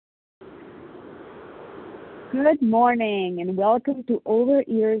Good morning and welcome to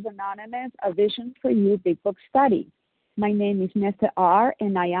Overeaters Anonymous, a Vision for You Big Book Study. My name is Nessa R.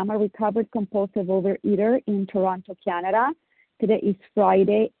 and I am a recovered compulsive overeater in Toronto, Canada. Today is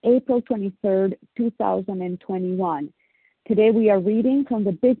Friday, April 23rd, 2021. Today we are reading from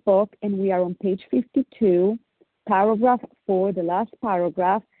the Big Book and we are on page 52, paragraph 4, the last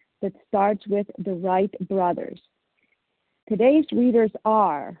paragraph that starts with the Wright brothers. Today's readers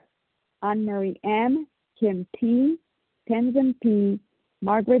are Anne-Marie M., Kim T., Tenzin P.,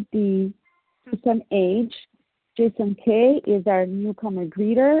 Margaret D., Susan H., Jason K. is our newcomer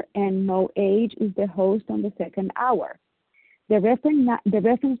greeter, and Mo H. is the host on the second hour. The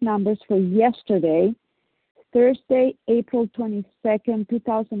reference numbers for yesterday, Thursday, April 22nd,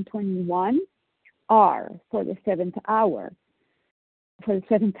 2021, are for the 7 a.m.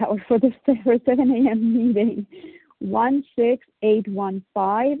 meeting,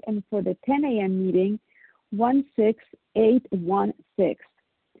 16815, and for the 10 a.m. meeting, 16816.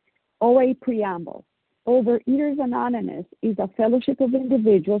 OA Preamble. Overeaters Anonymous is a fellowship of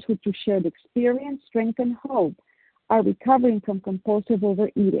individuals who, through shared experience, strength, and hope, are recovering from compulsive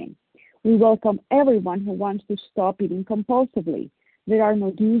overeating. We welcome everyone who wants to stop eating compulsively. There are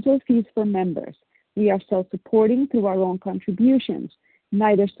no dues or fees for members. We are self-supporting through our own contributions,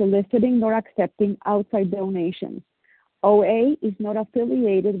 neither soliciting nor accepting outside donations. OA is not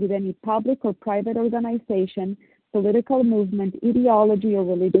affiliated with any public or private organization, political movement, ideology, or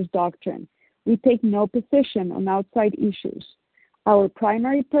religious doctrine. We take no position on outside issues. Our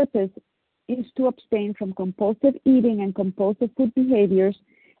primary purpose is to abstain from compulsive eating and compulsive food behaviors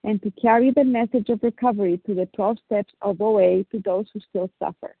and to carry the message of recovery through the 12 steps of OA to those who still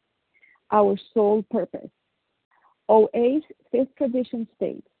suffer. Our sole purpose. OA's fifth tradition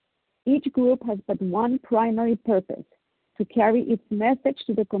states, each group has but one primary purpose, to carry its message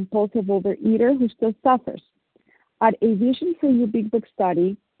to the compulsive overeater who still suffers. At A Vision for You Big Book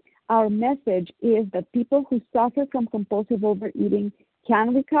Study, our message is that people who suffer from compulsive overeating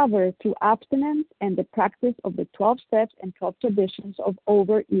can recover through abstinence and the practice of the 12 steps and 12 traditions of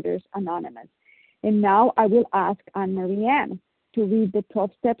Overeaters Anonymous. And now I will ask Anne-Marie M. to read the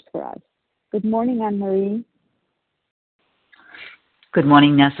 12 steps for us. Good morning, Anne-Marie. Good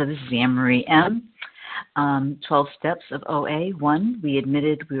morning, Nessa. This is Anne-Marie M. 12 steps of OA. 1, we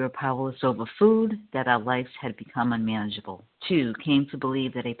admitted we were powerless over food, that our lives had become unmanageable. 2, came to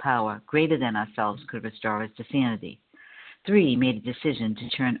believe that a power greater than ourselves could restore us to sanity. 3, made a decision to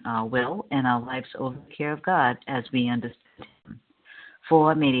turn our will and our lives over to the care of God as we understood Him.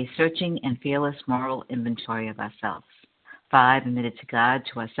 4, made a searching and fearless moral inventory of ourselves. 5, admitted to God,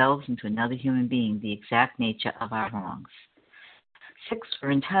 to ourselves, and to another human being the exact nature of our wrongs. 6, were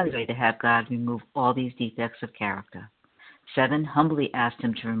entirely ready to have God remove all these defects of character. 7, humbly asked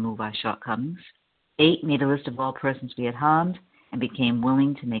Him to remove our shortcomings. 8, made a list of all persons we had harmed and became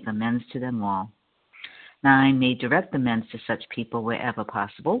willing to make amends to them all. 9, made direct amends to such people wherever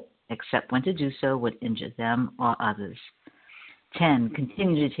possible, except when to do so would injure them or others. 10,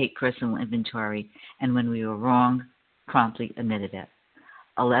 continued to take personal inventory, and when we were wrong, promptly admitted it.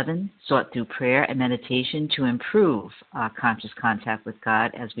 11, sought through prayer and meditation to improve our conscious contact with God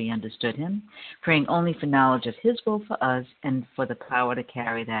as we understood Him, praying only for knowledge of His will for us and for the power to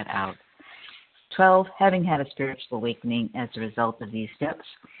carry that out. 12, having had a spiritual awakening as a result of these steps,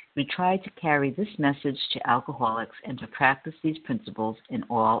 we tried to carry this message to alcoholics and to practice these principles in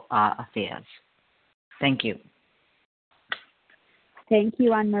all our affairs. Thank you. Thank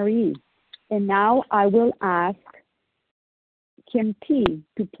you, Anne-Marie. And now I will ask Kim T.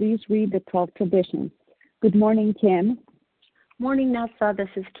 to please read the 12 traditions. Good morning, Kim. Morning, Nessa. This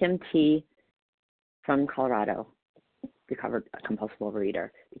is Kim T. from Colorado, recovered compulsive overeater.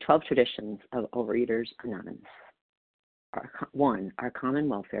 The 12 traditions of Overeaters Anonymous. 1, our common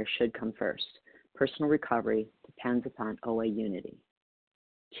welfare should come first. Personal recovery depends upon OA unity.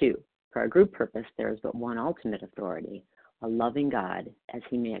 2, for our group purpose, there is but one ultimate authority, a loving God, as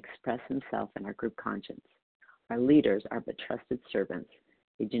He may express Himself in our group conscience. Our leaders are but trusted servants.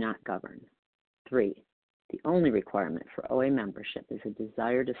 They do not govern. 3, the only requirement for OA membership is a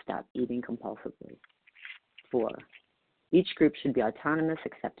desire to stop eating compulsively. 4, each group should be autonomous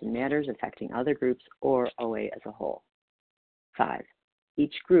except in matters affecting other groups or OA as a whole. 5,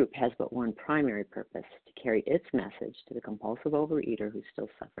 each group has but one primary purpose, to carry its message to the compulsive overeater who still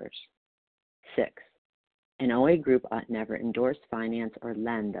suffers. 6, an OA group ought never endorse, finance, or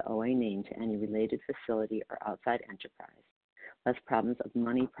lend the OA name to any related facility or outside enterprise, lest problems of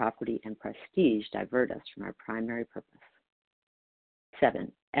money, property, and prestige divert us from our primary purpose.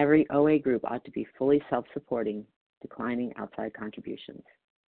 7, every OA group ought to be fully self-supporting, declining outside contributions.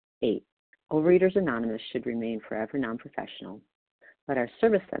 8, Overeaters Anonymous should remain forever non-professional, but our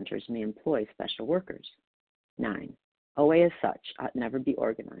service centers may employ special workers. 9. OA as such ought never be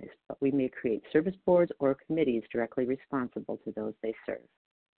organized, but we may create service boards or committees directly responsible to those they serve.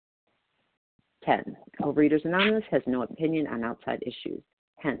 10. Overeaters Anonymous has no opinion on outside issues.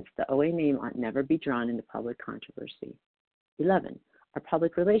 Hence, the OA name ought never be drawn into public controversy. 11. Our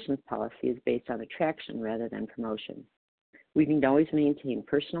public relations policy is based on attraction rather than promotion. We need always maintain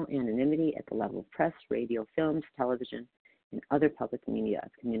personal anonymity at the level of press, radio, films, television, and other public media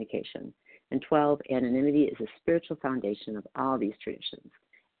of communication. And 12, anonymity is a spiritual foundation of all these traditions,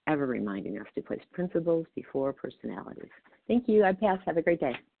 ever reminding us to place principles before personalities. Thank you. I pass. Have a great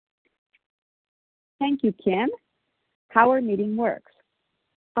day. Thank you, Kim. How our meeting works.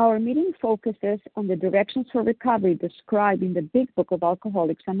 Our meeting focuses on the directions for recovery described in the Big Book of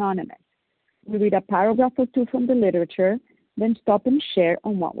Alcoholics Anonymous. We read a paragraph or two from the literature, then stop and share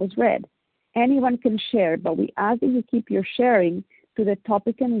on what was read. Anyone can share, but we ask that you keep your sharing to the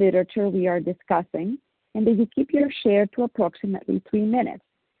topic and literature we are discussing, and that you keep your share to approximately 3 minutes.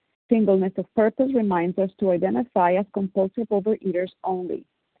 Singleness of purpose reminds us to identify as compulsive overeaters only.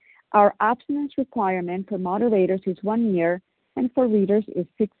 Our abstinence requirement for moderators is 1 year, and for readers is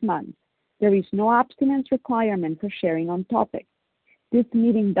 6 months. There is no abstinence requirement for sharing on topic. This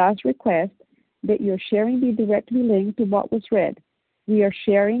meeting does request that your sharing be directly linked to what was read. We are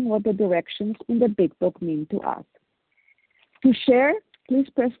sharing what the directions in the Big Book mean to us. To share, please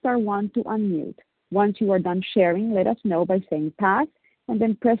press star 1 to unmute. Once you are done sharing, let us know by saying pass, and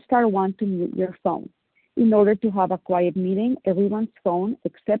then press star 1 to mute your phone. In order to have a quiet meeting, everyone's phone,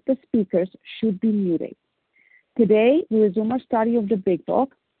 except the speakers, should be muted. Today, we resume our study of the Big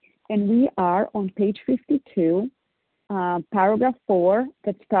Book, and we are on page 52, paragraph 4,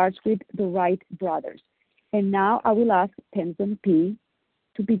 that starts with the Wright brothers. And now I will ask Tenzin P.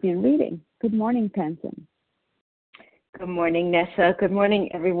 to begin reading. Good morning, Tenzin. Good morning, Nessa. Good morning,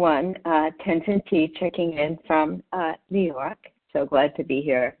 everyone. Tenzin P. checking in from New York. So glad to be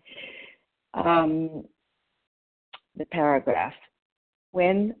here. The paragraph.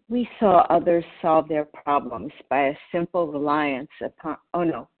 When we saw others solve their problems by a simple reliance upon,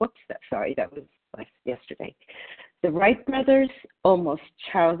 that was like yesterday. The Wright brothers' almost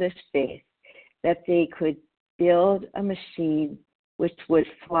childish faith that they could build a machine which would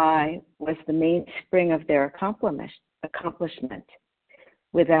fly was the mainspring of their accomplishment.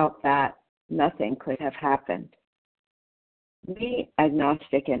 Without that, nothing could have happened. We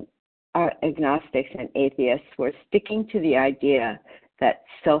agnostics and atheists were sticking to the idea that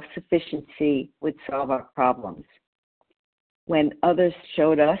self-sufficiency would solve our problems. When others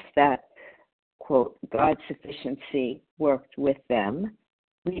showed us that, quote, God's sufficiency worked with them,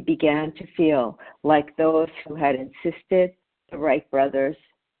 we began to feel like those who had insisted the Wright brothers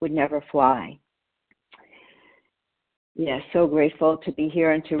would never fly. Yes, so grateful to be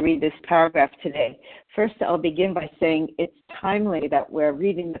here and to read this paragraph today. First, I'll begin by saying it's timely that we're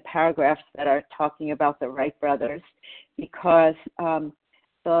reading the paragraphs that are talking about the Wright brothers, because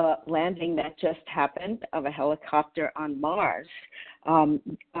the landing that just happened of a helicopter on Mars,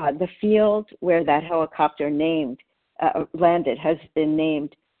 the field where that helicopter landed has been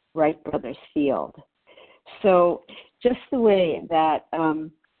named Wright Brothers Field. So just the way that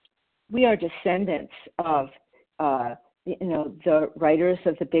we are descendants of the writers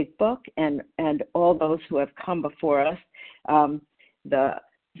of the Big Book and all those who have come before us, the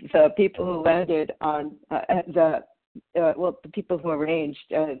people who landed on the people who arranged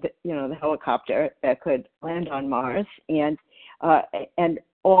the helicopter that could land on Mars, and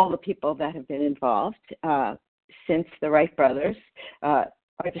all the people that have been involved since the Wright brothers are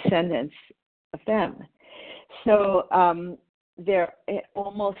descendants of them. So their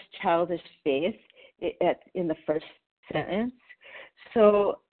almost childish faith in the first sentence.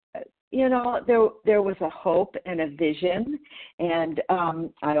 So there was a hope and a vision, and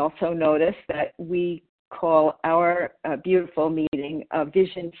I also noticed that we call our beautiful meeting a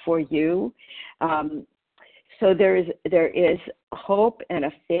vision for you. So there is hope and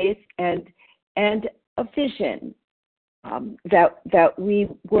a faith and a vision that we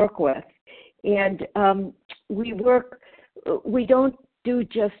work with, and we don't do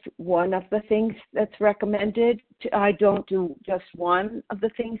just one of the things that's recommended. I don't do just one of the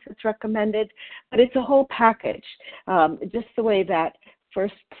things that's recommended, but it's a whole package. Just the way that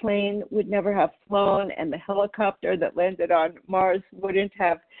first plane would never have flown and the helicopter that landed on Mars wouldn't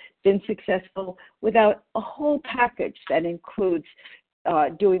have been successful without a whole package that includes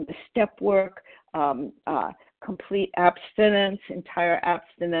doing the step work, complete abstinence, entire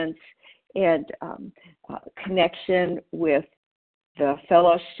abstinence, and connection with the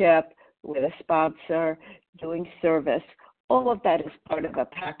fellowship, with a sponsor, doing service. All of that is part of a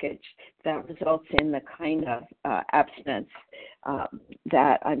package that results in the kind of abstinence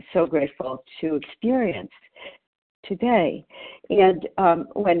that I'm so grateful to experience today. And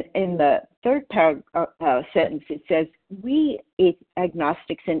when in the third sentence it says, we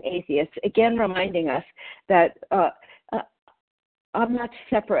agnostics and atheists, again reminding us that I'm not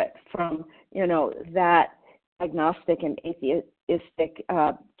separate from, that agnostic and atheistic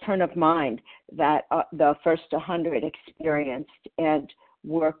turn of mind that the first 100 experienced and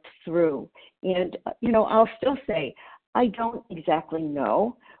worked through. And, I'll still say, I don't exactly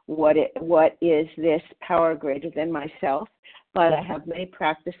know what is this power greater than myself, but I have many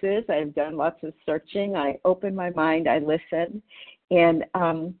practices. I've done lots of searching. I open my mind. I listen. And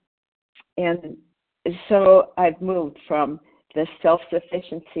so I've moved from the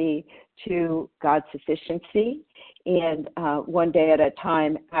self-sufficiency to God's sufficiency, and one day at a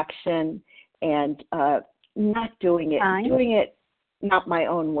time action, and not doing it not my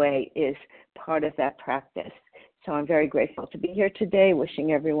own way is part of that practice. So I'm very grateful to be here today,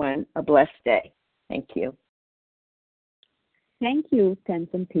 wishing everyone a blessed day. Thank you. Thank you,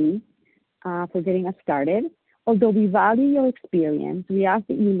 Tenzin P, for getting us started. Although we value your experience, we ask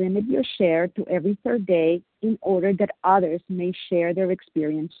that you limit your share to every third day in order that others may share their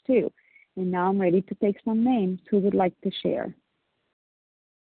experience too. And now I'm ready to take some names. Who would like to share?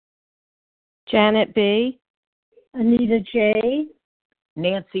 Janet B. Anita J.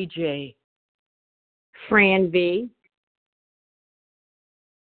 Nancy J. Fran V.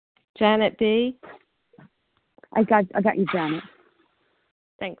 Janet B. I got you, Janet.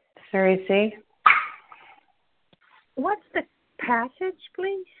 Thanks. Sherry C. What's the passage,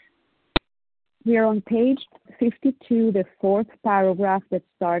 please? We are on page 52, the fourth paragraph that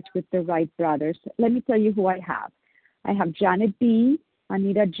starts with the Wright brothers. Let me tell you who I have. I have Janet B.,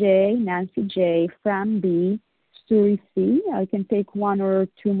 Anita J., Nancy J., Fran B., Suri C. I can take one or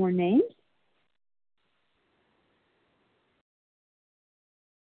two more names.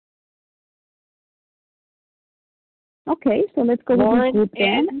 Okay, so let's go with this group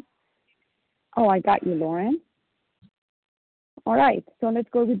then. Oh, I got you, Lauren. All right, so let's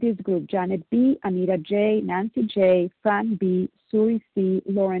go with this group. Janet B., Anita J., Nancy J., Fran B., Suri C.,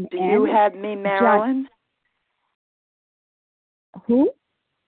 Lauren N. You have me, Marilyn? Who?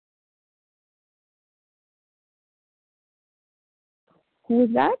 Who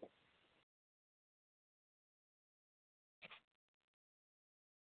is that?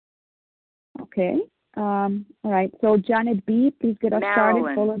 Okay. All right, so Janet B., please get us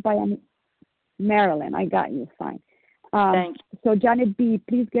started, followed by Marilyn. I got you, fine. Thank you. So Janet B.,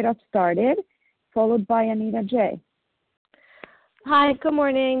 please get us started, followed by Anita J. Hi, good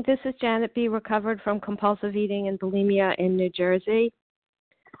morning. This is Janet B., recovered from compulsive eating and bulimia in New Jersey.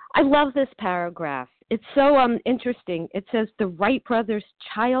 I love this paragraph. It's so interesting. It says the Wright brothers'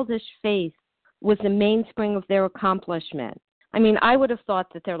 childish faith was the mainspring of their accomplishment. I mean, I would have thought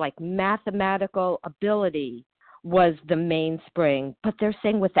that their mathematical ability was the mainspring, but they're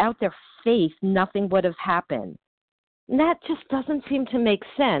saying without their faith, nothing would have happened. And that just doesn't seem to make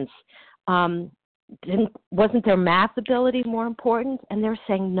sense. Wasn't their math ability more important? And they're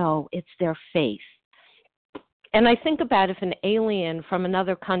saying, no, it's their faith. And I think about if an alien from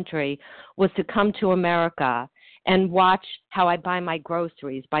another country was to come to America and watch how I buy my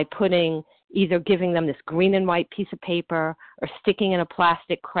groceries by either giving them this green and white piece of paper or sticking in a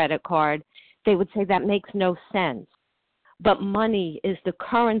plastic credit card, they would say that makes no sense. But money is the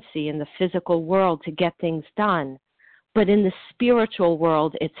currency in the physical world to get things done. But in the spiritual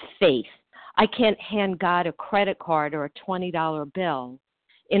world, it's faith. I can't hand God a credit card or a $20 bill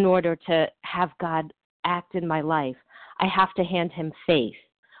in order to have God act in my life. I have to hand him faith,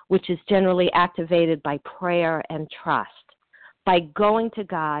 which is generally activated by prayer and trust. By going to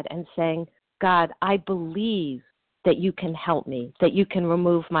God and saying, God, I believe that you can help me, that you can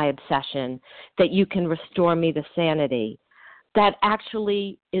remove my obsession, that you can restore me to sanity. That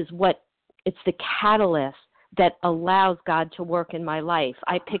actually is it's the catalyst that allows God to work in my life.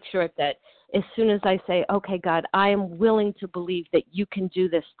 I picture it that as soon as I say, okay, God, I am willing to believe that you can do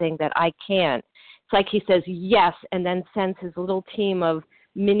this thing that I can't. It's like he says yes, and then sends his little team of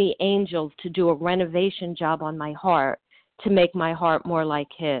mini angels to do a renovation job on my heart to make my heart more like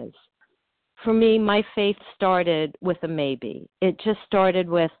his. For me, my faith started with a maybe. It just started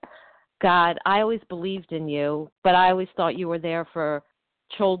with, God, I always believed in you, but I always thought you were there for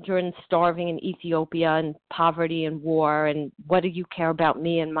children starving in Ethiopia and poverty and war, and what do you care about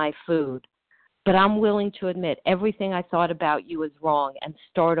me and my food? But I'm willing to admit everything I thought about you is wrong and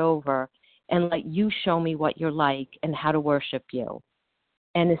start over and let you show me what you're like and how to worship you.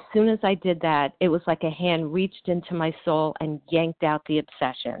 And as soon as I did that, it was like a hand reached into my soul and yanked out the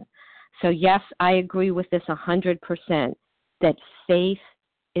obsession. So yes, I agree with this 100%, that faith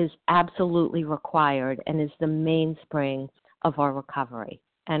is absolutely required and is the mainspring of our recovery.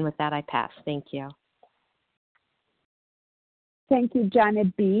 And with that, I pass. Thank you. Thank you,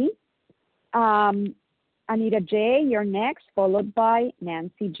 Janet B. Anita J., you're next, followed by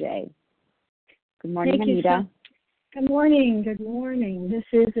Nancy J. Good morning, Thank you, Anita. Good morning. Good morning. This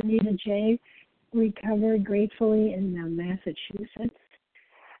is Anita J., recovered gratefully in Massachusetts.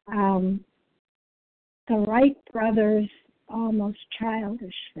 The Wright brothers' almost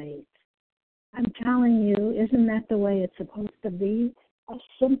childish faith. I'm telling you, isn't that the way it's supposed to be? A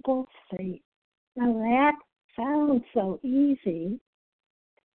simple faith. Now that sounds so easy,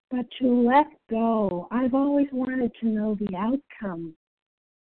 but to let go, I've always wanted to know the outcome.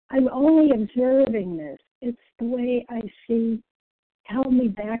 I'm only observing this. It's the way I see held me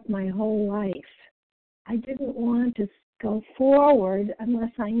back my whole life. I didn't want to go forward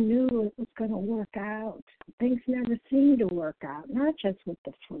unless I knew it was going to work out. Things never seemed to work out, not just with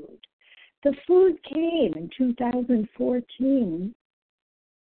the food. The food came in 2014.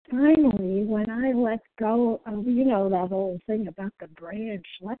 Finally, when I let go of, that whole thing about the branch,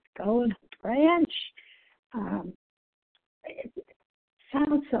 let go of the branch. It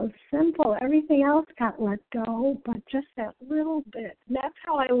sounds so simple. Everything else got let go, but just that little bit. That's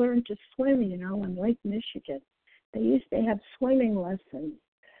how I learned to swim, in Lake Michigan. They used to have swimming lessons,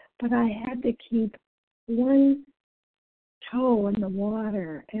 but I had to keep one toe in the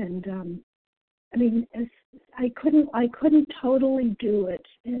water, and I couldn't totally do it.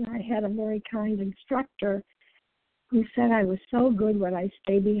 And I had a very kind instructor who said I was so good would I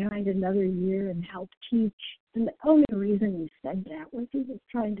stay behind another year and help teach. And the only reason he said that was he was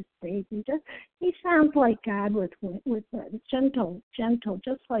trying to save me. He sounds like God with gentle,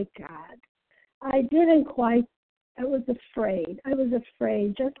 just like God. I didn't quite. I was afraid,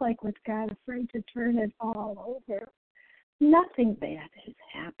 just like with God, afraid to turn it all over. Nothing bad has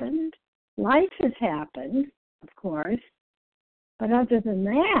happened. Life has happened, of course, but other than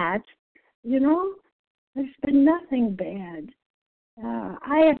that, there's been nothing bad.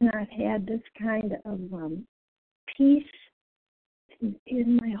 I have not had this kind of peace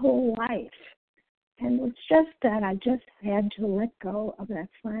in my whole life. And it's just that I just had to let go of that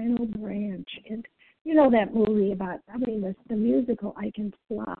final branch. And that movie about, the musical, I Can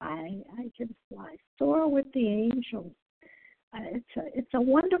Fly, soar with the angels. It's a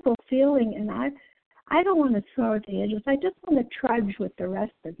wonderful feeling, and I don't want to soar with the angels. I just want to trudge with the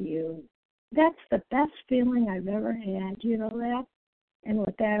rest of you. That's the best feeling I've ever had. You know that? And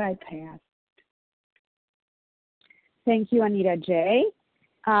with that, I pass. Thank you, Anita J.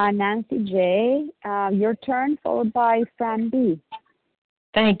 Nancy J., your turn, followed by Fran B.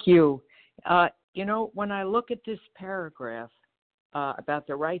 Thank you. When I look at this paragraph about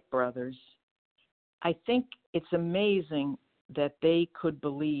the Wright brothers, I think it's amazing that they could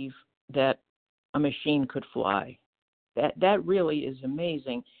believe that a machine could fly. That really is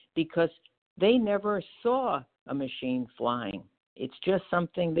amazing, because they never saw a machine flying. It's just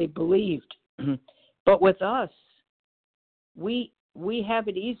something they believed. But with us, we have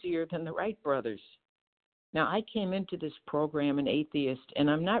it easier than the Wright brothers. Now, I came into this program an atheist, and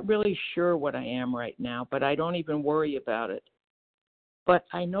I'm not really sure what I am right now, but I don't even worry about it. But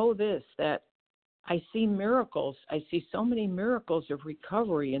I know this, that I see miracles. I see so many miracles of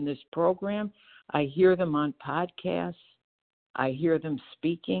recovery in this program. I hear them on podcasts. I hear them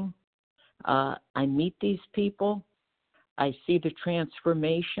speaking. I meet these people. I see the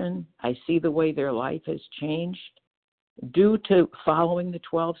transformation. I see the way their life has changed due to following the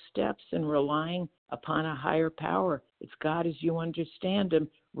 12 steps and relying upon a higher power. It's God as you understand Him,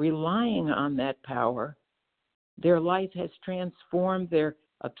 relying on that power. Their life has transformed. Their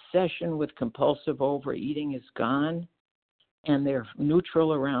obsession with compulsive overeating is gone, and they're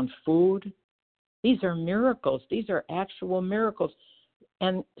neutral around food. These are miracles. These are actual miracles.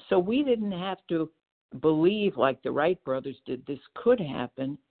 And so we didn't have to believe like the Wright brothers did this could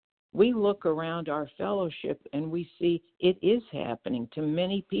happen. We look around our fellowship and we see it is happening to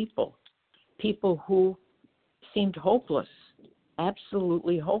many people who seemed hopeless,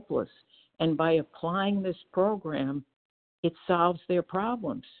 absolutely hopeless. And by applying this program, it solves their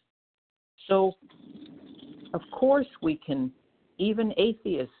problems. So, of course, we can, even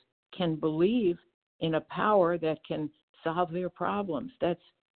atheists can believe in a power that can solve their problems.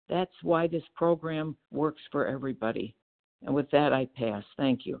 That's why this program works for everybody. And with that, I pass.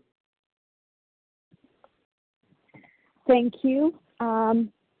 Thank you. Thank you.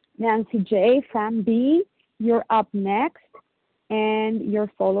 Nancy J., Fran B., you're up next. and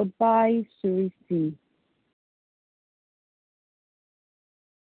you're followed by Suri C.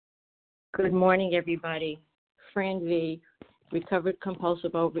 Good morning, everybody. Fran V., recovered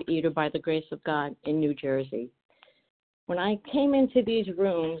compulsive overeater by the grace of God in New Jersey. When I came into these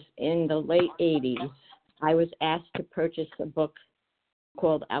rooms in the late 80s, I was asked to purchase a book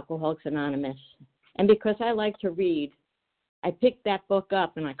called Alcoholics Anonymous. And because I like to read, I picked that book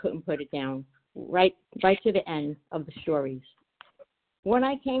up and I couldn't put it down, right to the end of the stories. When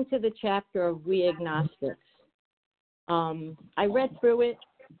I came to the chapter of We Agnostics, I read through it,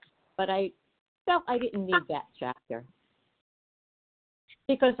 but I felt I didn't need that chapter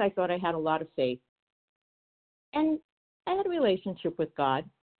because I thought I had a lot of faith. And I had a relationship with God.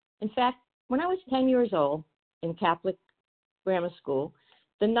 In fact, when I was 10 years old in Catholic grammar school,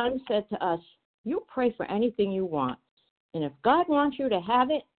 the nun said to us, "You pray for anything you want. And if God wants you to have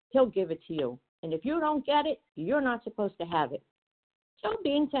it, he'll give it to you. And if you don't get it, you're not supposed to have it." So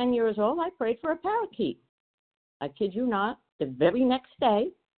being 10 years old, I prayed for a parakeet. I kid you not, the very next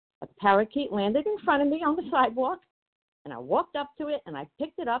day, a parakeet landed in front of me on the sidewalk, and I walked up to it, and I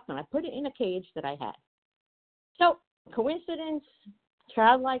picked it up, and I put it in a cage that I had. So, coincidence,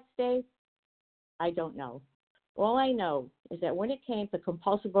 childlike faith, I don't know. All I know is that when it came to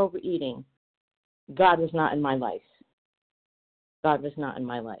compulsive overeating, God was not in my life. God was not in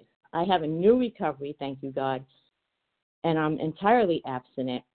my life. I have a new recovery, thank you, God, and I'm entirely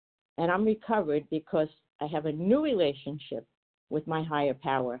abstinent, and I'm recovered because I have a new relationship with my higher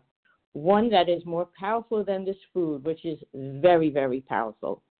power, one that is more powerful than this food, which is very, very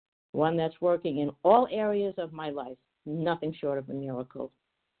powerful, one that's working in all areas of my life, nothing short of a miracle.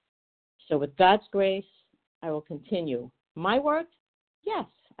 So with God's grace, I will continue. My work, yes,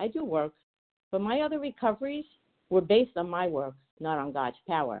 I do work, but my other recoveries were based on my work, not on God's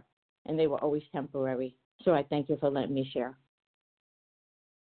power, and they were always temporary. So I thank you for letting me share.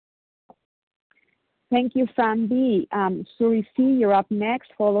 Thank you, Fran B. Suri C., you're up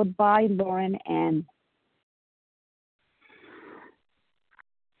next, followed by Lauren N.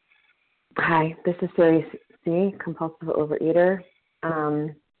 Hi, this is Suri C., compulsive overeater,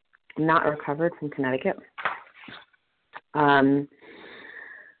 not recovered from Connecticut. I've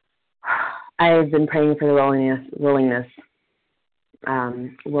been praying for the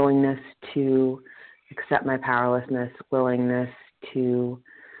willingness to accept my powerlessness, willingness to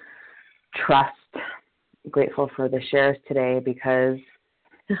trust. Grateful for the shares today because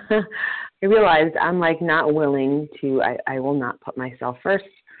I realized I'm like not willing to, I will not put myself first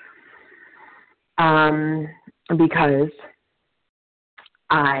because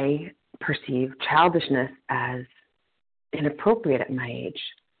I perceive childishness as inappropriate at my age.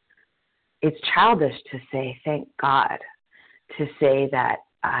 It's childish to say thank God, to say that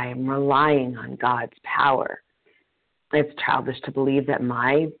I'm relying on God's power. It's childish to believe that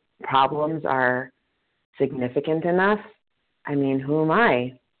my problems are significant enough. I mean, who am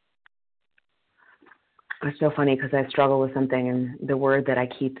I? It's so funny because I struggle with something, and the word that I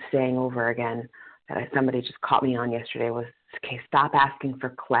keep saying over again that somebody just caught me on yesterday was, okay, stop asking for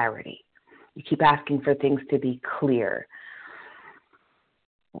clarity. You keep asking for things to be clear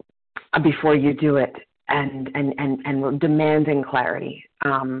before you do it, and demanding clarity.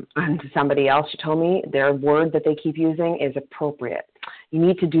 And somebody else told me their word that they keep using is appropriate. You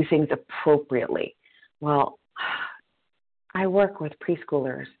need to do things appropriately. Well, I work with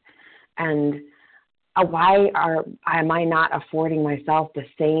preschoolers, and why am I not affording myself the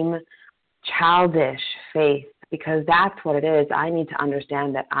same childish faith? Because that's what it is. I need to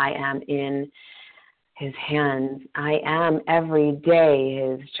understand that I am in his hands. I am every day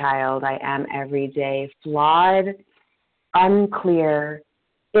his child. I am every day flawed, unclear,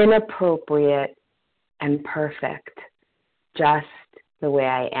 inappropriate, and perfect, just the way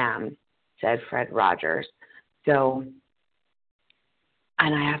I am, said Fred Rogers. So,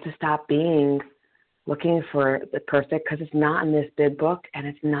 and I have to stop looking for the perfect, because it's not in this big book, and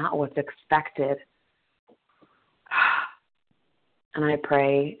it's not what's expected. And I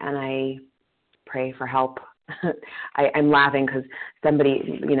pray for help. I'm laughing because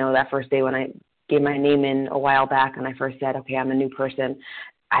somebody, that first day when I gave my name in a while back and I first said, okay, I'm a new person,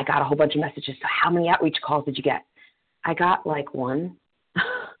 I got a whole bunch of messages. So how many outreach calls did you get? I got like one,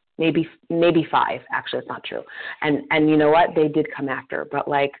 maybe 5. Actually, it's not true. And you know what? They did come after, but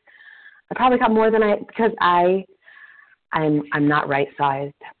like I probably got more than because I'm not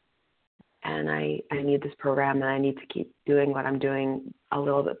right-sized. And I need this program, and I need to keep doing what I'm doing a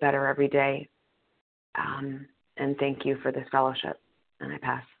little bit better every day. And thank you for this fellowship. And I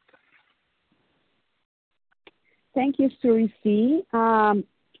pass. Thank you, Suri C.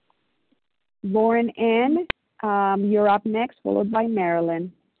 Lauren N., You're up next, followed by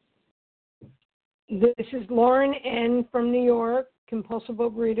Marilyn. This is Lauren N. from New York, compulsive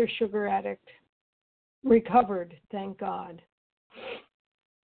overeater, sugar addict. Recovered, thank God.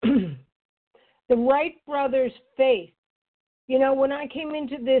 The Wright brothers' faith. You know, when I came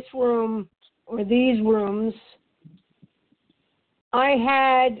into this room, or these rooms, I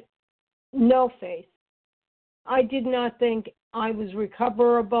had no faith. I did not think I was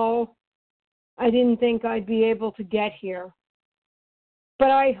recoverable. I didn't think I'd be able to get here.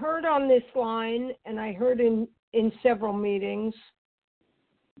 But I heard on this line, and I heard in several meetings,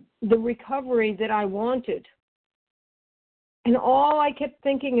 the recovery that I wanted. And all I kept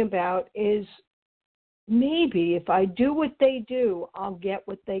thinking about is, maybe if I do what they do, I'll get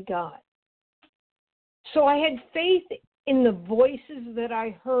what they got. So I had faith in the voices that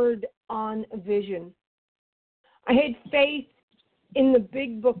I heard on Vision. I had faith in the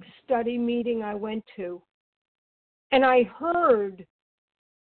Big Book study meeting I went to. And I heard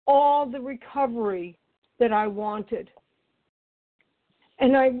all the recovery that I wanted.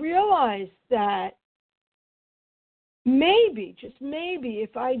 And I realized that maybe, just maybe,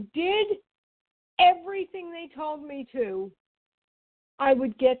 if I did everything they told me to, I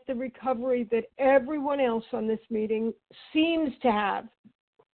would get the recovery that everyone else on this meeting seems to have.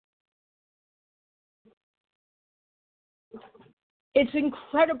 It's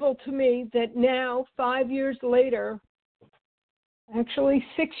incredible to me that now, 5 years later, actually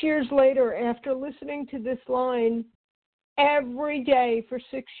 6 years later, after listening to this line every day for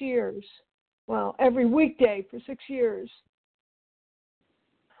 6 years, well, every weekday for 6 years,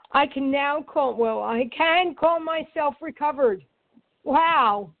 I can call myself recovered.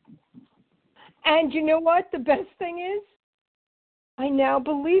 Wow. And you know what the best thing is? I now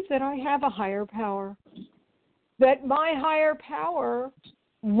believe that I have a higher power, that my higher power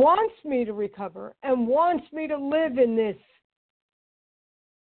wants me to recover and wants me to live in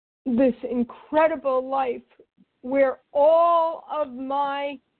this incredible life where all of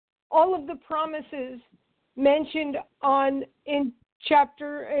the promises mentioned in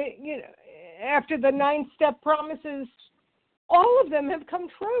chapter, after the 9-step promises, all of them have come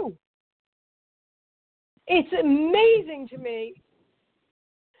true. It's amazing to me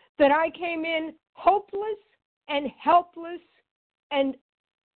that I came in hopeless and helpless and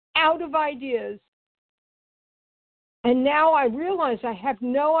out of ideas. And now I realize I have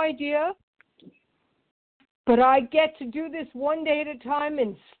no idea, but I get to do this one day at a time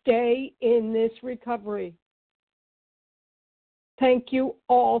and stay in this recovery. Thank you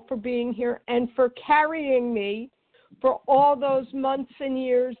all for being here and for carrying me for all those months and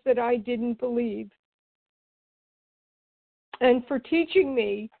years that I didn't believe. And for teaching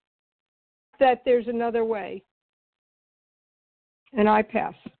me that there's another way. And I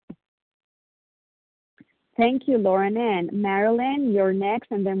pass. Thank you, Lauren Ann. Marilyn, you're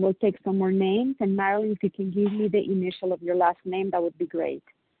next, and then we'll take some more names. And Marilyn, if you can give me the initial of your last name, that would be great.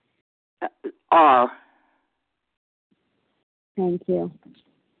 R. Thank you.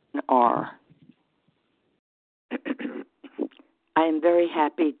 R. I am very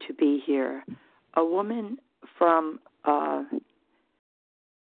happy to be here. A woman from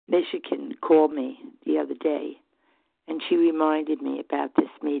Michigan called me the other day, and she reminded me about this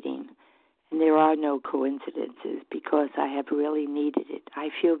meeting. And there are no coincidences because I have really needed it. I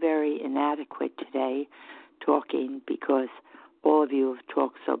feel very inadequate today talking because all of you have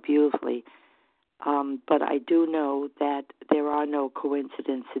talked so beautifully. But I do know that there are no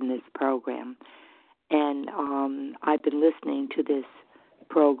coincidences in this program. And I've been listening to this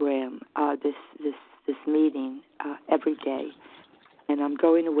program, this meeting every day. And I'm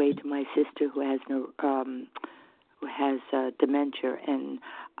going away to my sister who has dementia, and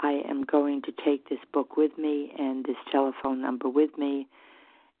I am going to take this book with me and this telephone number with me,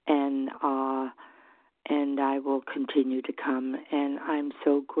 and I will continue to come. And I'm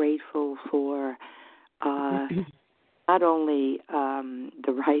so grateful for not only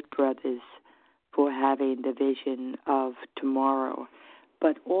the Wright brothers for having the vision of tomorrow,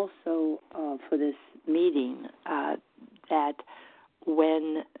 but also for this meeting that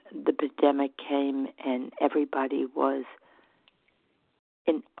when the pandemic came and everybody was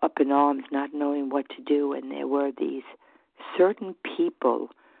up in arms, not knowing what to do, and there were these certain people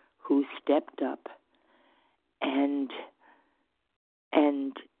who stepped up and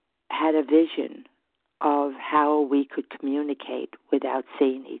had a vision of how we could communicate without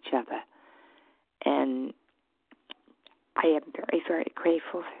seeing each other. And I am very, very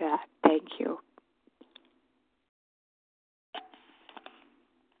grateful for that. Thank you.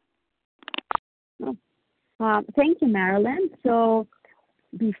 Thank you, Marilyn. So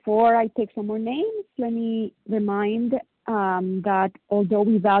before I take some more names, let me remind that although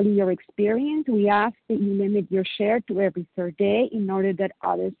we value your experience, we ask that you limit your share to every third day in order that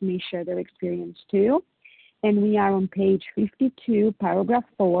others may share their experience too. And we are on page 52, paragraph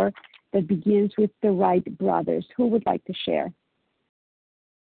 4, that begins with the Wright brothers. Who would like to share?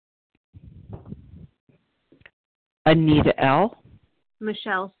 Anita L.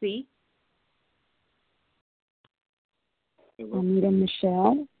 Michelle C. Anita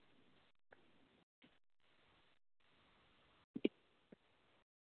Michelle.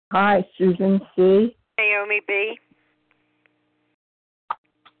 Hi, Susan C. Naomi B.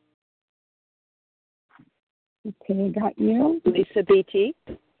 Okay, got you. Lisa BT.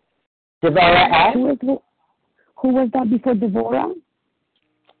 Devorah S. Who was that before Devorah?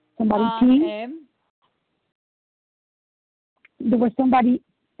 Somebody T? M. There was somebody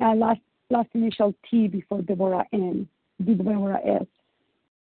last initial T before Devorah N. Devorah S.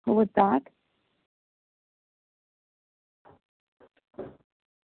 Who was that?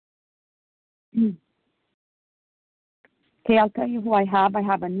 Okay, I'll tell you who I have. I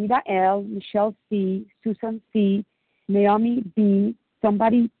have Anita L, Michelle C, Susan C, Naomi B,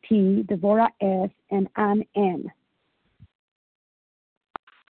 somebody T, Devorah S, and Ann N.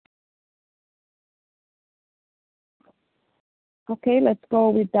 Okay, let's go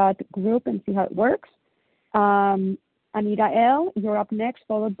with that group and see how it works. Anita L, you're up next,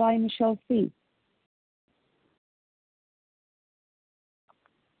 followed by Michelle C.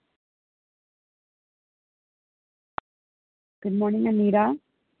 Good morning, Anita.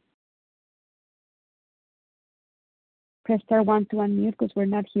 Press star 1 to unmute because we're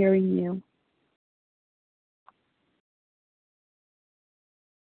not hearing you.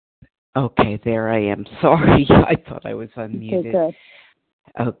 Okay, there I am. Sorry, I thought I was unmuted. Okay, good.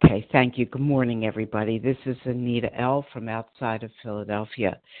 Okay, thank you. Good morning, everybody. This is Anita L. from outside of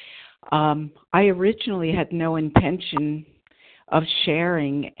Philadelphia. I originally had no intention of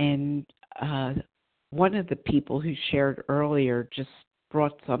sharing, and one of the people who shared earlier just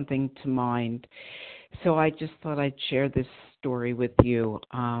brought something to mind. So I just thought I'd share this story with you.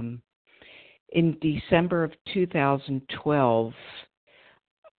 In December of 2012,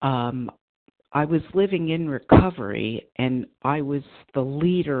 I was living in recovery, and I was the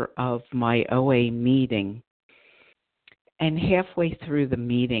leader of my OA meeting. And halfway through the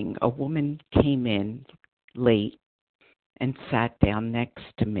meeting, a woman came in late and sat down next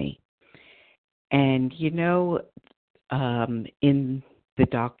to me. And, you know, in the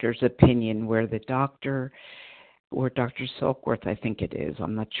doctor's opinion, where the doctor, or Dr. Silkworth, I think it is,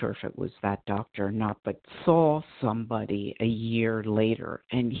 I'm not sure if it was that doctor or not, but saw somebody a year later,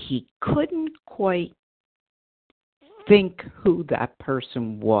 and he couldn't quite think who that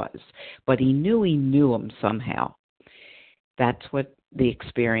person was, but he knew him somehow. That's what the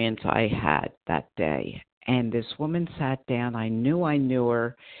experience I had that day. And this woman sat down. I knew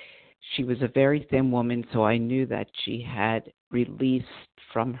her. She was a very thin woman, so I knew that she had released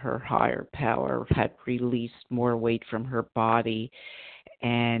from her higher power, had released more weight from her body,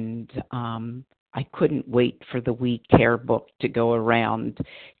 and I couldn't wait for the We Care book to go around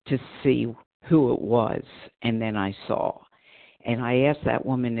to see who it was, and then I saw. And I asked that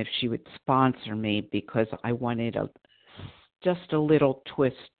woman if she would sponsor me because I wanted just a little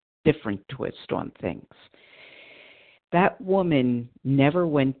different twist on things. That woman never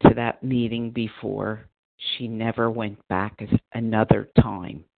went to that meeting before. She never went back another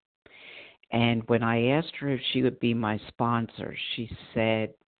time. And when I asked her if she would be my sponsor, she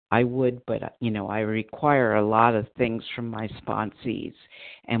said, I would, but, you know, I require a lot of things from my sponsees.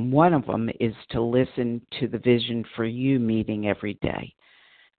 And one of them is to listen to the Vision for You meeting every day.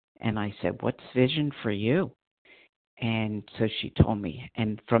 And I said, what's Vision for You? And so she told me.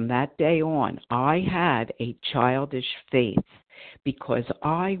 And from that day on, I had a childish faith because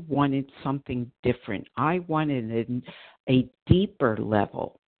I wanted something different. I wanted a deeper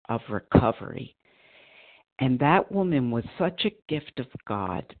level of recovery. And that woman was such a gift of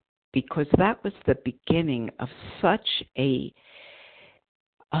God because that was the beginning of such a,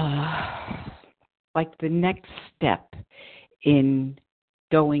 like the next step in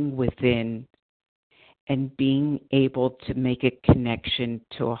going within and being able to make a connection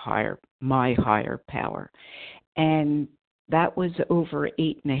to my higher power. And that was over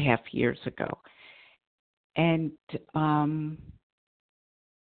 8.5 years ago. And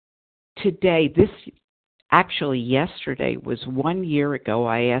today, yesterday was 1 year ago,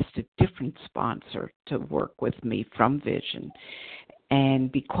 I asked a different sponsor to work with me from Vision.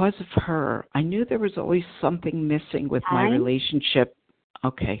 And because of her, I knew there was always something missing with my relationship.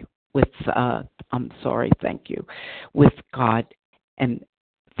 Okay. With, I'm sorry, thank you, with God. And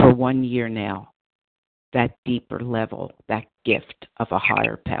for 1 year now, that deeper level, that gift of a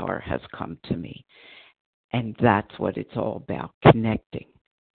higher power has come to me. And that's what it's all about, connecting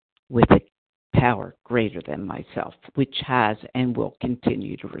with a power greater than myself, which has and will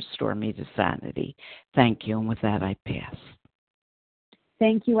continue to restore me to sanity. Thank you. And with that, I pass.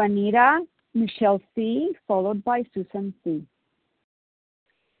 Thank you, Anita. Michelle C., followed by Susan C.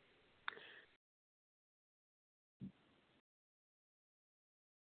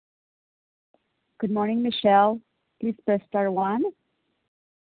 Good morning, Michelle. Please press star 1.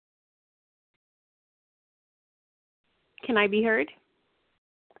 Can I be heard?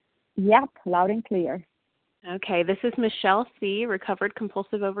 Yep, loud and clear. Okay, this is Michelle C., recovered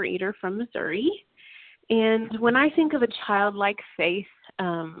compulsive overeater from Missouri. And when I think of a childlike faith,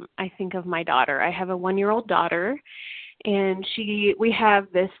 I think of my daughter. I have a 1-year-old daughter, and we have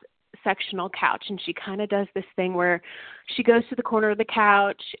this sectional couch, and she kind of does this thing where she goes to the corner of the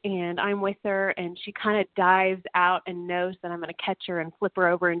couch, and I'm with her, and she kind of dives out and knows that I'm going to catch her and flip her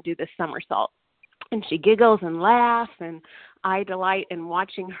over and do this somersault. And she giggles and laughs, and I delight in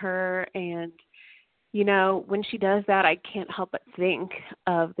watching her. And, you know, when she does that, I can't help but think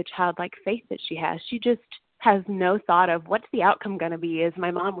of the childlike faith that she has. She just has no thought of what's the outcome going to be. Is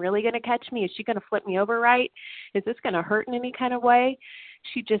my mom really going to catch me? Is she going to flip me over right? Is this going to hurt in any kind of way?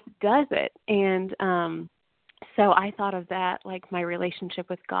 She just does it. And so I thought of that like my relationship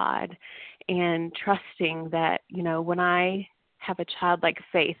with God, and trusting that, you know, when I have a childlike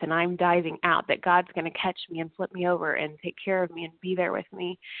faith and I'm diving out, that God's going to catch me and flip me over and take care of me and be there with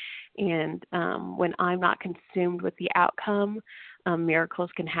me. And when I'm not consumed with the outcome, miracles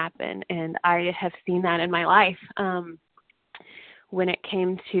can happen. And I have seen that in my life. When it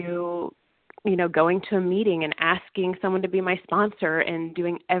came to, you know, going to a meeting and asking someone to be my sponsor and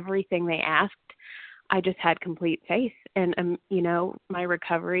doing everything they asked, I just had complete faith. And, you know, my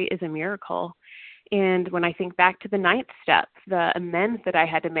recovery is a miracle. And when I think back to the 9th step, the amends that I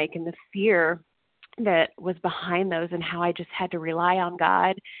had to make and the fear that was behind those, and how I just had to rely on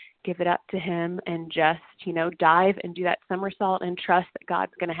God, give it up to him, and just, you know, dive and do that somersault and trust that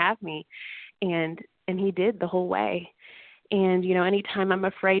God's going to have me. And he did the whole way. And, you know, anytime I'm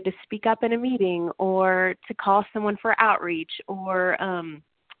afraid to speak up in a meeting or to call someone for outreach, or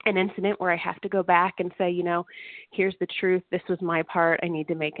an incident where I have to go back and say, you know, here's the truth. This was my part. I need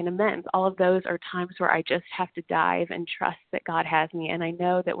to make an amends. All of those are times where I just have to dive and trust that God has me. And I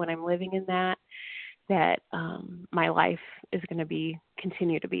know that when I'm living in that my life is going to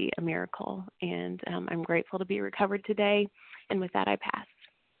continue to be a miracle. And I'm grateful to be recovered today. And with that, I pass.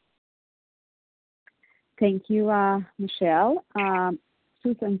 Thank you, Michelle.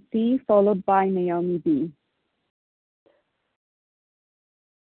 Susan C., followed by Naomi B.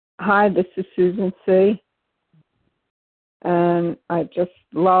 Hi, this is Susan C. And I just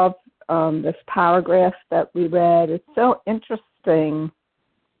love this paragraph that we read. It's so interesting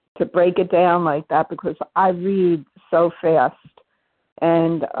to break it down like that, because I read so fast.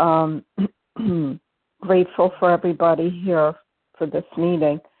 And grateful for everybody here for this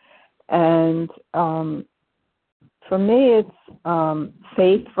meeting. And for me, it's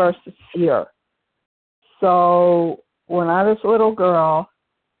faith versus fear. So when I was a little girl,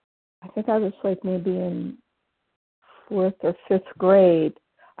 I think I was like maybe in 4th or 5th grade,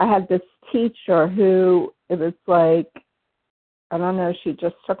 I had this teacher who, it was like, I don't know, she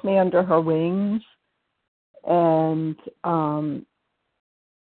just took me under her wings, and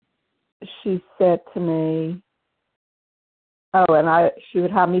she said to me, she would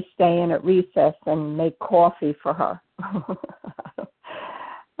have me stay in at recess and make coffee for her.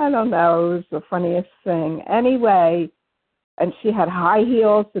 I don't know, it was the funniest thing. Anyway, and she had high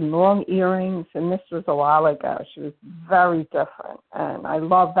heels and long earrings, and this was a while ago. She was very different, and I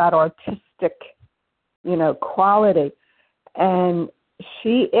love that artistic, you know, quality. And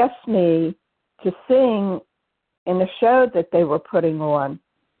she asked me to sing in a show that they were putting on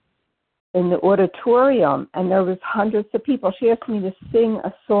in the auditorium, and there was hundreds of people. She asked me to sing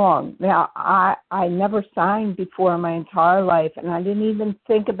a song. Now, I never sang before in my entire life, and I didn't even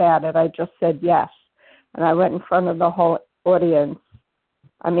think about it. I just said yes, and I went in front of the whole audience.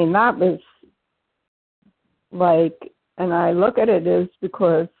 I mean, that was like, and I look at it as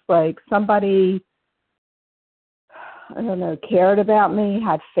because like somebody, I don't know, cared about me,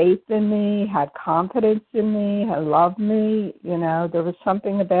 had faith in me, had confidence in me, had loved me. You know, there was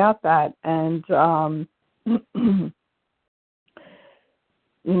something about that. And, you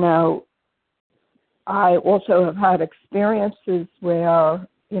know, I also have had experiences where,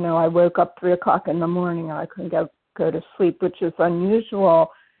 you know, I woke up 3 o'clock in the morning and I couldn't go to sleep, which is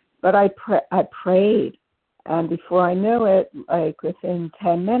unusual. But I prayed, And before I knew it, like within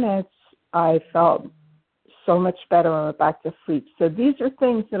 10 minutes, I felt so much better and went back to sleep. So these are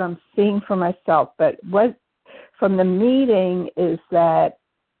things that I'm seeing for myself. But what from the meeting is that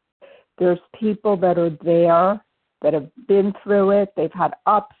there's people that are there that have been through it. They've had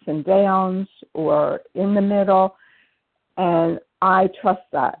ups and downs or in the middle. And I trust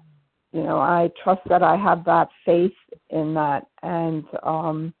that. You know, I trust that I have that faith in that. And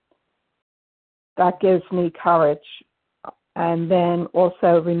that gives me courage. And then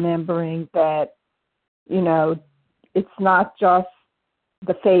also remembering that, you know, it's not just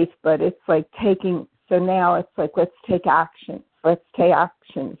the faith, but it's like taking, so now it's like, let's take action. Let's take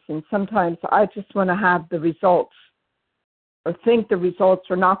actions. And sometimes I just want to have the results or think the results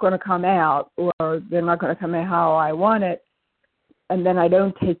are not going to come out or they're not going to come out how I want it. And then I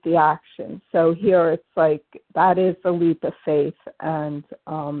don't take the action. So here it's like, that is a leap of faith. And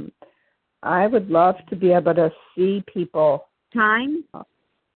I would love to be able to see people. Time?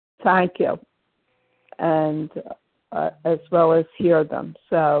 Thank you. And as well as hear them.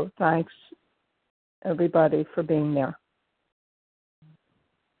 So thanks, everybody, for being there.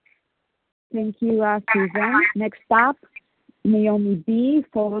 Thank you, Susan. Next up, Naomi B,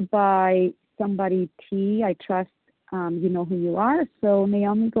 followed by somebody T. I trust you know who you are. So,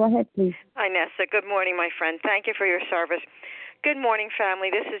 Naomi, go ahead, please. Hi, Nessa. Good morning, my friend. Thank you for your service. Good morning, family.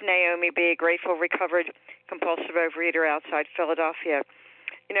 This is Naomi B., a grateful, recovered, compulsive overeater outside Philadelphia.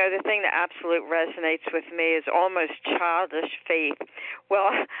 You know, the thing that absolutely resonates with me is almost childish faith.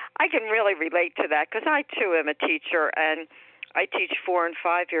 Well, I can really relate to that because I, too, am a teacher, and I teach 4- and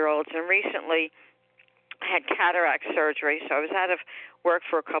 5-year-olds, and recently had cataract surgery, so I was out of work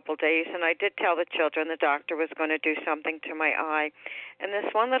for a couple of days, and I did tell the children the doctor was going to do something to my eye. And this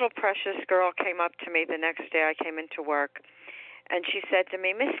one little precious girl came up to me the next day I came into work, and she said to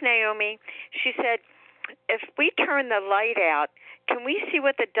me, Miss Naomi, she said, if we turn the light out, can we see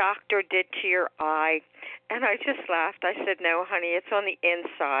what the doctor did to your eye? And I just laughed. I said, no, honey, it's on the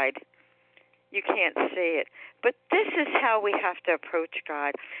inside. You can't see it. But this is how we have to approach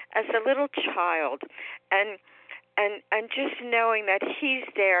God as a little child, and just knowing that He's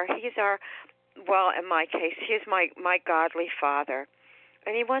there. He's our, well, in my case, He's my godly Father.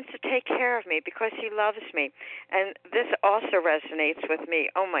 And He wants to take care of me because He loves me. And this also resonates with me.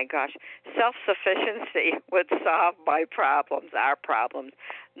 Oh, my gosh. Self-sufficiency would solve my problems, our problems.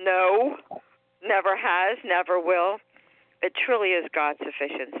 No, never has, never will. It truly is God's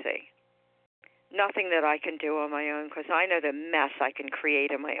sufficiency. Nothing that I can do on my own because I know the mess I can create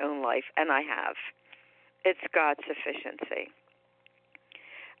in my own life, and I have. It's God's sufficiency.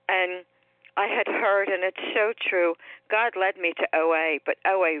 And I had heard, and it's so true, God led me to OA, but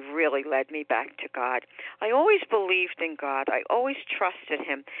OA really led me back to God. I always believed in God. I always trusted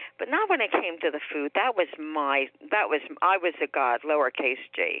Him, but not when it came to the food. I was a God, lowercase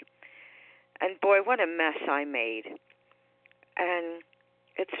g. And boy, what a mess I made. And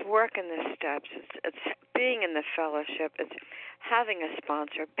it's working the steps. It's being in the fellowship. It's having a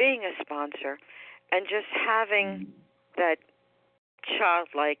sponsor, being a sponsor, and just having that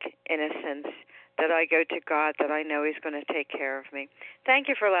childlike innocence that I go to God, that I know He's going to take care of me. Thank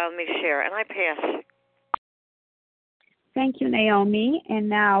you for allowing me to share, and I pass. Thank you, Naomi. And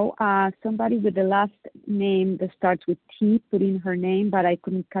now somebody with the last name that starts with T put in her name, but I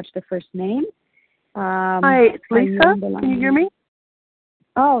couldn't catch the first name. Hi, it's Lisa. Can you hear me?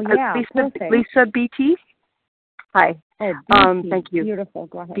 Oh, yeah, perfect. Lisa BT. Hi. Oh, BT. Thank you. Beautiful.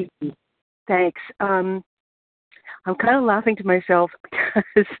 Go ahead. BT. Thanks. I'm kind of laughing to myself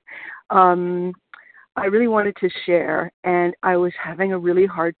because I really wanted to share, and I was having a really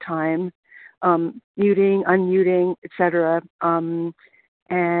hard time muting, unmuting, etc. And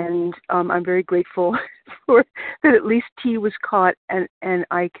I'm very grateful for that. At least T was caught, and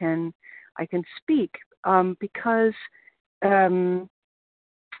I can speak because.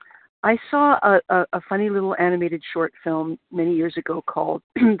 I saw a funny little animated short film many years ago called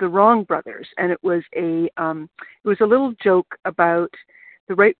The Wrong Brothers, and it was a little joke about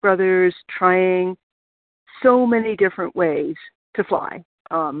the Wright brothers trying so many different ways to fly,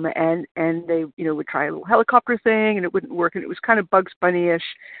 and they would try a little helicopter thing and it wouldn't work, and it was kind of Bugs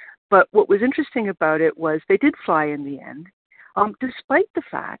Bunny-ish. But what was interesting about it was they did fly in the end, despite the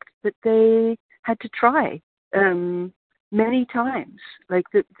fact that they had to try. Many times, like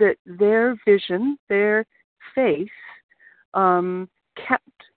that their vision, their faith,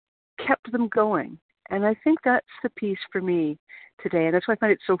 kept them going, and I think that's the piece for me today, and that's why I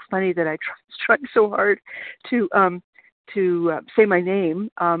find it so funny that I try so hard to say my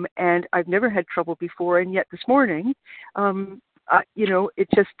name, and I've never had trouble before, and yet this morning, it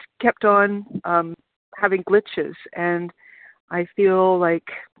just kept on having glitches, and I feel like,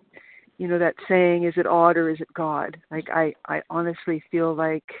 that saying, is it odd or is it God? Like I honestly feel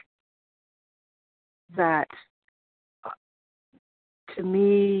like that to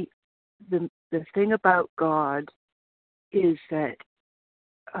me, the thing about God is that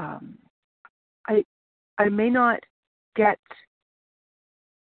I may not get.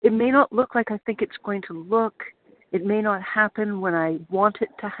 It may not look like I think it's going to look. It may not happen when I want it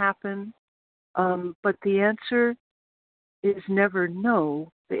to happen. But the answer is never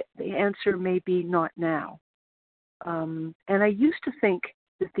no. The answer may be not now. And I used to think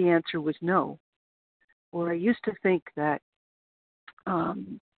that the answer was no, or I used to think that, why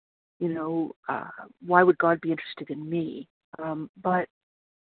would God be interested in me? But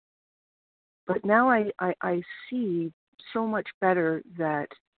now I see so much better that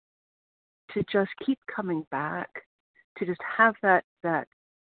to just keep coming back, to just have that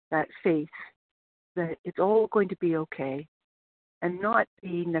faith that it's all going to be okay, and not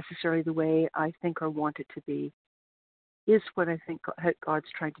be necessarily the way I think or want it to be, is what I think God's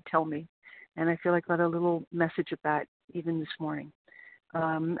trying to tell me. And I feel like I got a little message of that even this morning.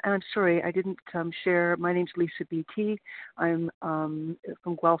 And I'm sorry, I didn't share. My name's Lisa B.T. I'm from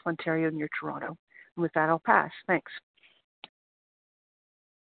Guelph, Ontario, near Toronto. And with that, I'll pass. Thanks.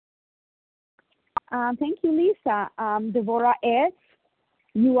 Thank you, Lisa. Deborah S.,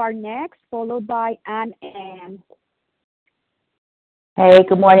 you are next, followed by Ann. Hey,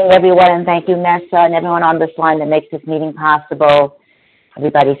 good morning, everyone, and thank you, Nessa, and everyone on this line that makes this meeting possible.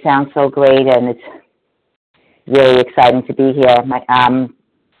 Everybody sounds so great, and it's really exciting to be here. I'm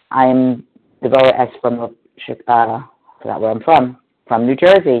Deborah S. from forgot where I'm from New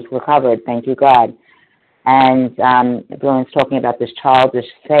Jersey, recovered, thank you, God. And everyone's talking about this childish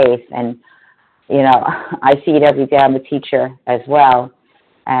faith, and, I see it every day. I'm a teacher as well.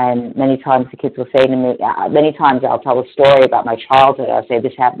 And many times the kids will say to me, many times I'll tell a story about my childhood. I'll say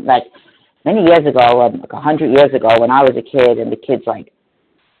this happened like many years ago, like 100 years ago when I was a kid, and the kids they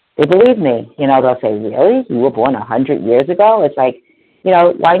believe me. They'll say, really? You were born 100 years ago? It's like,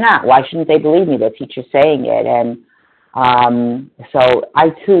 why not? Why shouldn't they believe me? The teacher's saying it. And so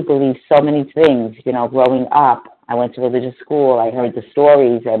I too believe so many things, growing up. I went to religious school. I heard the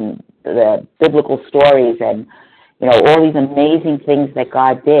stories and the biblical stories and all these amazing things that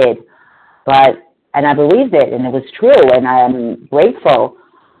God did, and I believed it, and it was true, and I am grateful,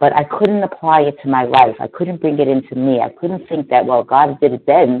 but I couldn't apply it to my life. I couldn't bring it into me. I couldn't think that, well, God did it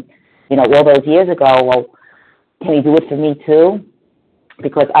then, all those years ago, well, can He do it for me too?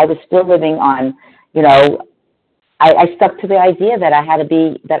 Because I was still living on, I stuck to the idea that I had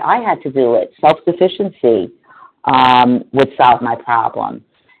to do it. Self-sufficiency would solve my problem.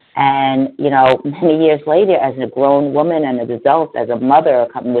 And, many years later, as a grown woman and an adult, as a mother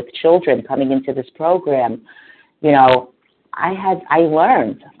coming with children, coming into this program, I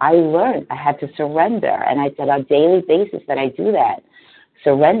learned I had to surrender. And I said on a daily basis that I do that,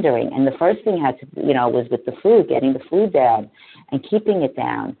 surrendering. And the first thing I had to, was with the food, getting the food down and keeping it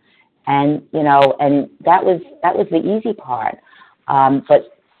down. And, and that was the easy part.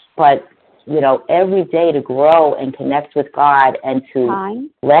 But every day to grow and connect with God and to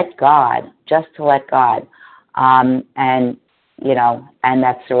let God, and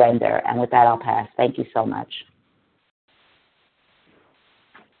that surrender. And with that, I'll pass. Thank you so much.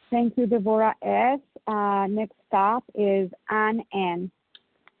 Thank you, Deborah S. Next stop is Ann N.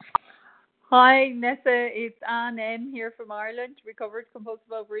 Hi, Nessa. It's Ann N. here from Ireland, recovered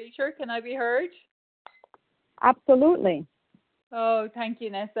compulsive overeater. Can I be heard? Absolutely. Oh, thank you,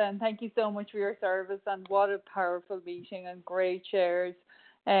 Nessa, and thank you so much for your service, and what a powerful meeting and great shares.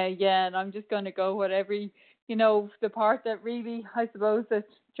 And I'm just going to go with the part that really, I suppose, that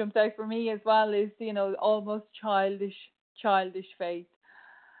jumps out for me as well is, almost childish faith.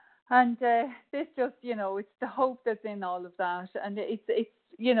 And this just, it's the hope that's in all of that. And it's it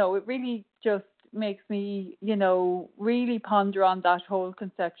really just makes me, really ponder on that whole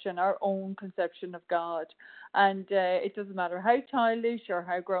conception, our own conception of God. And it doesn't matter how childish or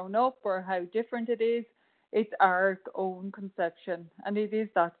how grown up or how different it is, it's our own conception. And it is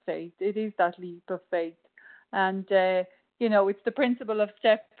that faith. It is that leap of faith. And, it's the principle of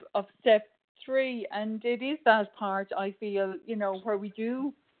step 3. And it is that part, I feel, where we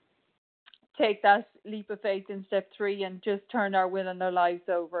do take that leap of faith in step 3 and just turn our will and our lives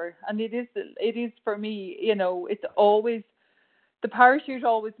over. And it is for me, it's always, the parachute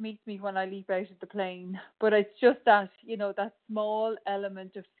always meets me when I leap out of the plane, but it's just that, that small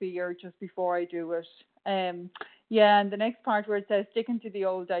element of fear just before I do it. And the next part where it says sticking to the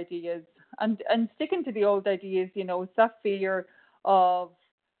old ideas, and sticking to the old ideas, it's that fear of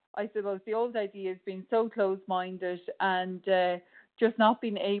I suppose the old ideas being so close-minded and just not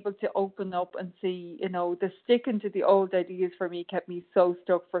being able to open up and see, the sticking to the old ideas for me kept me so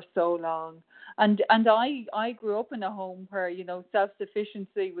stuck for so long. And I grew up in a home where,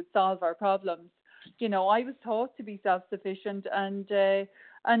 self-sufficiency would solve our problems. I was taught to be self-sufficient, and I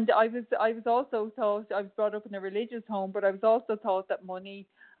was also taught, I was brought up in a religious home, but I was also taught that money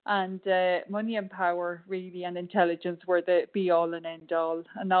and power really and intelligence were the be all and end all,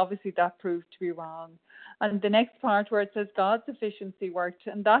 and obviously that proved to be wrong. And the next part where it says God's sufficiency worked,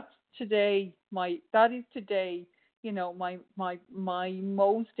 and that is today my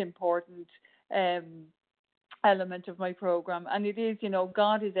most important element of my program. And it is,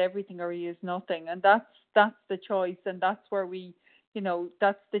 God is everything or he is nothing, and that's the choice, and that's where we,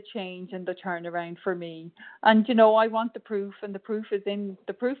 that's the change and the turnaround for me. And I want the proof, and the proof is in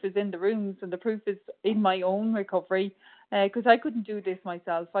the rooms, and the proof is in my own recovery, because I couldn't do this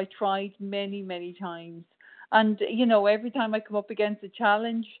myself. I tried many times, and every time I come up against a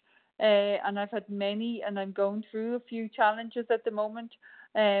challenge, and I've had many, and I'm going through a few challenges at the moment.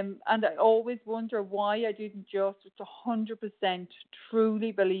 And I always wonder why I didn't just 100%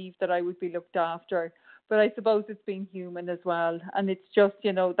 truly believe that I would be looked after. But I suppose it's being human as well. And it's just,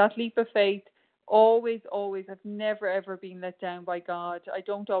 that leap of faith, always, I've never, ever been let down by God. I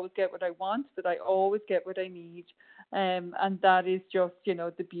don't always get what I want, but I always get what I need. And that is just,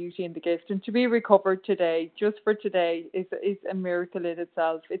 the beauty and the gift. And to be recovered today, just for today, is a miracle in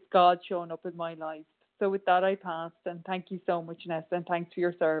itself. It's God showing up in my life. So with that, I passed, and thank you so much, Nessa, and thanks for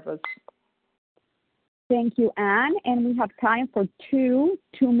your service. Thank you, Anne. And we have time for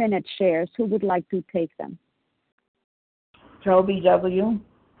two-minute shares. Who would like to take them? Toby W.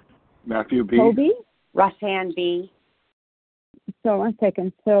 Matthew B. Toby? Roxanne B. So 1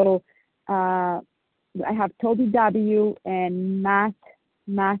 second. So I have Toby W. and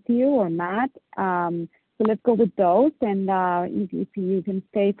Matthew or Matt. So let's go with those, and if you can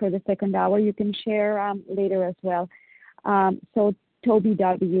stay for the second hour, you can share later as well. So Toby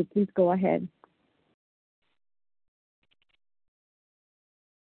W., please go ahead.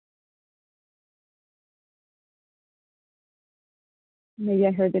 Maybe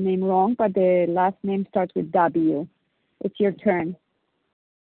I heard the name wrong, but the last name starts with W. It's your turn.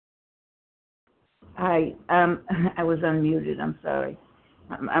 Hi, I was unmuted, I'm sorry.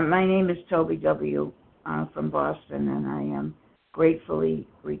 My name is Toby W. From Boston, and I am gratefully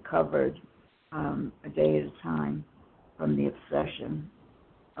recovered a day at a time from the obsession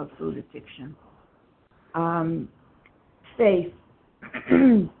of food addiction. Faith,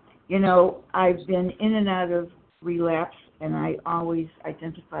 I've been in and out of relapse, and I always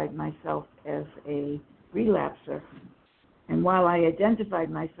identified myself as a relapser. And while I identified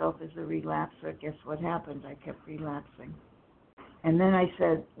myself as a relapser, guess what happened? I kept relapsing. And then I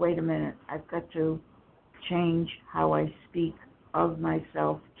said, wait a minute, I've got to change how I speak of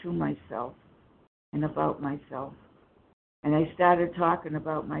myself, to myself, and about myself. And I started talking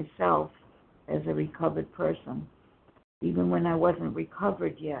about myself as a recovered person, even when I wasn't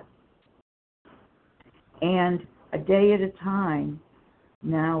recovered yet. And a day at a time,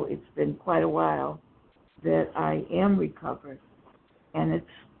 now it's been quite a while, that I am recovered. And it's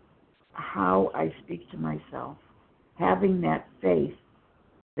how I speak to myself, having that faith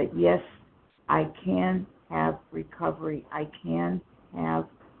that, yes, I can have recovery. I can have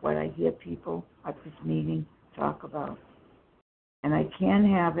what I hear people at this meeting talk about. And I can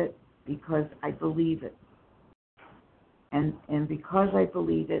have it because I believe it. And because I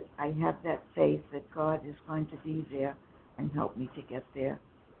believe it, I have that faith that God is going to be there and help me to get there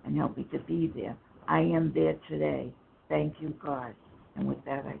and help me to be there. I am there today. Thank you, God. And with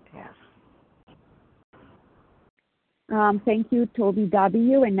that, I pass. Thank you, Toby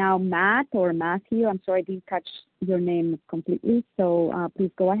W. And now Matt or Matthew. I'm sorry I didn't catch your name completely, so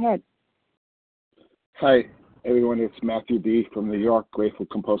please go ahead. Hi, everyone. It's Matthew B. from New York, grateful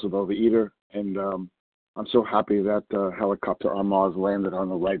compulsive overeater. And I'm so happy that helicopter Armaz landed on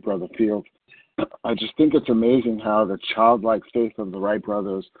the Wright brother field. I just think it's amazing how the childlike faith of the Wright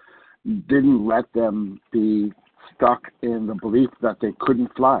brothers didn't let them be stuck in the belief that they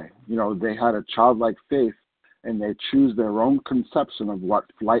couldn't fly. They had a childlike faith, and they choose their own conception of what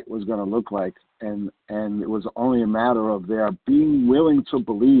flight was going to look like. And it was only a matter of their being willing to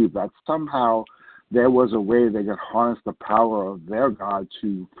believe that somehow there was a way they could harness the power of their God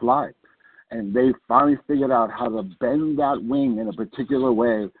to fly. And they finally figured out how to bend that wing in a particular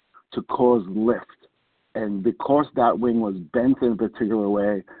way to cause lift. And because that wing was bent in a particular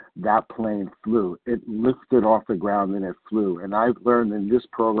way, that plane flew. It lifted off the ground and it flew. And I've learned in this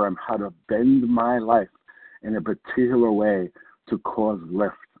program how to bend my life in a particular way to cause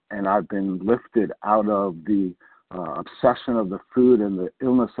lift. and I've been lifted out of the obsession of the food and the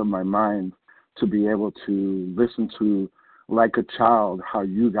illness of my mind to be able to listen to, like a child, how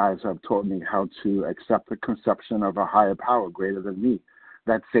you guys have taught me how to accept the conception of a higher power greater than me.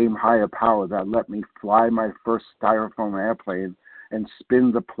 That same higher power that let me fly my first styrofoam airplane and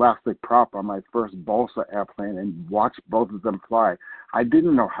spin the plastic prop on my first balsa airplane and watch both of them fly. I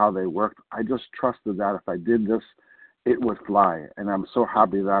didn't know how they worked. I just trusted that if I did this, it would fly. And I'm so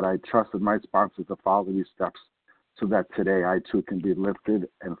happy that I trusted my sponsor to follow these steps so that today I too can be lifted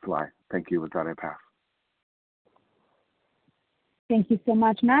and fly. Thank you. With that, I pass. Thank you so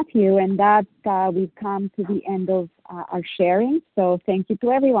much, Matthew. And that we've come to the end of our sharing. So thank you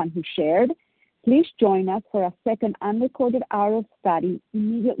to everyone who shared. Please join us for a second unrecorded hour of study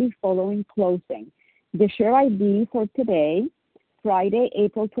immediately following closing. The share ID for today, Friday,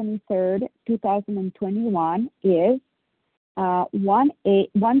 April 23rd, 2021, is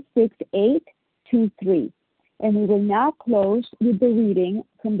 16823. And we will now close with the reading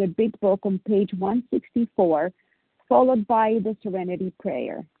from the Big Book on page 164, followed by the Serenity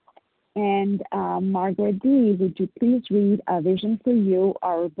Prayer. And Margaret D., would you please read A Vision for You?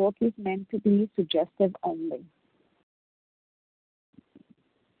 Our book is meant to be suggestive only.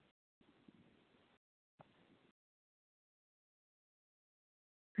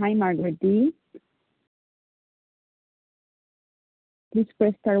 Hi, Margaret D. Please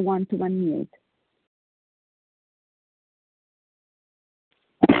press star 1 to unmute.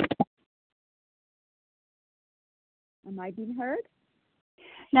 Am I being heard?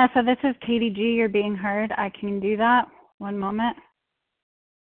 Nessa, this is Katie G. You're being heard. I can do that. One moment.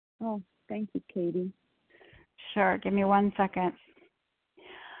 Oh, thank you, Katie. Sure. Give me 1 second.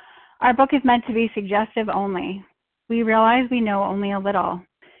 Our book is meant to be suggestive only. We realize we know only a little.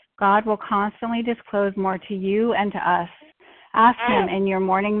 God will constantly disclose more to you and to us. Ask Him in your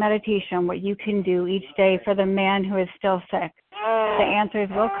morning meditation what you can do each day for the man who is still sick. The answers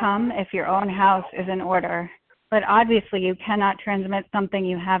will come if your own house is in order. But obviously you cannot transmit something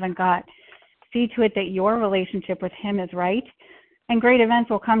you haven't got. See to it that your relationship with Him is right, and great events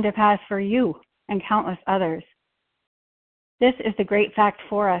will come to pass for you and countless others. This is the great fact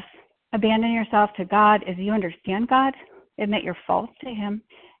for us. Abandon yourself to God as you understand God. Admit your faults to Him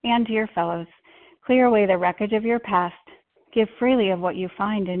and to your fellows. Clear away the wreckage of your past. Give freely of what you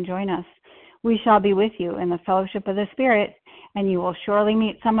find and join us. We shall be with you in the fellowship of the Spirit, and you will surely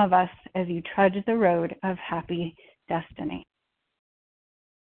meet some of us as you trudge the road of happy destiny.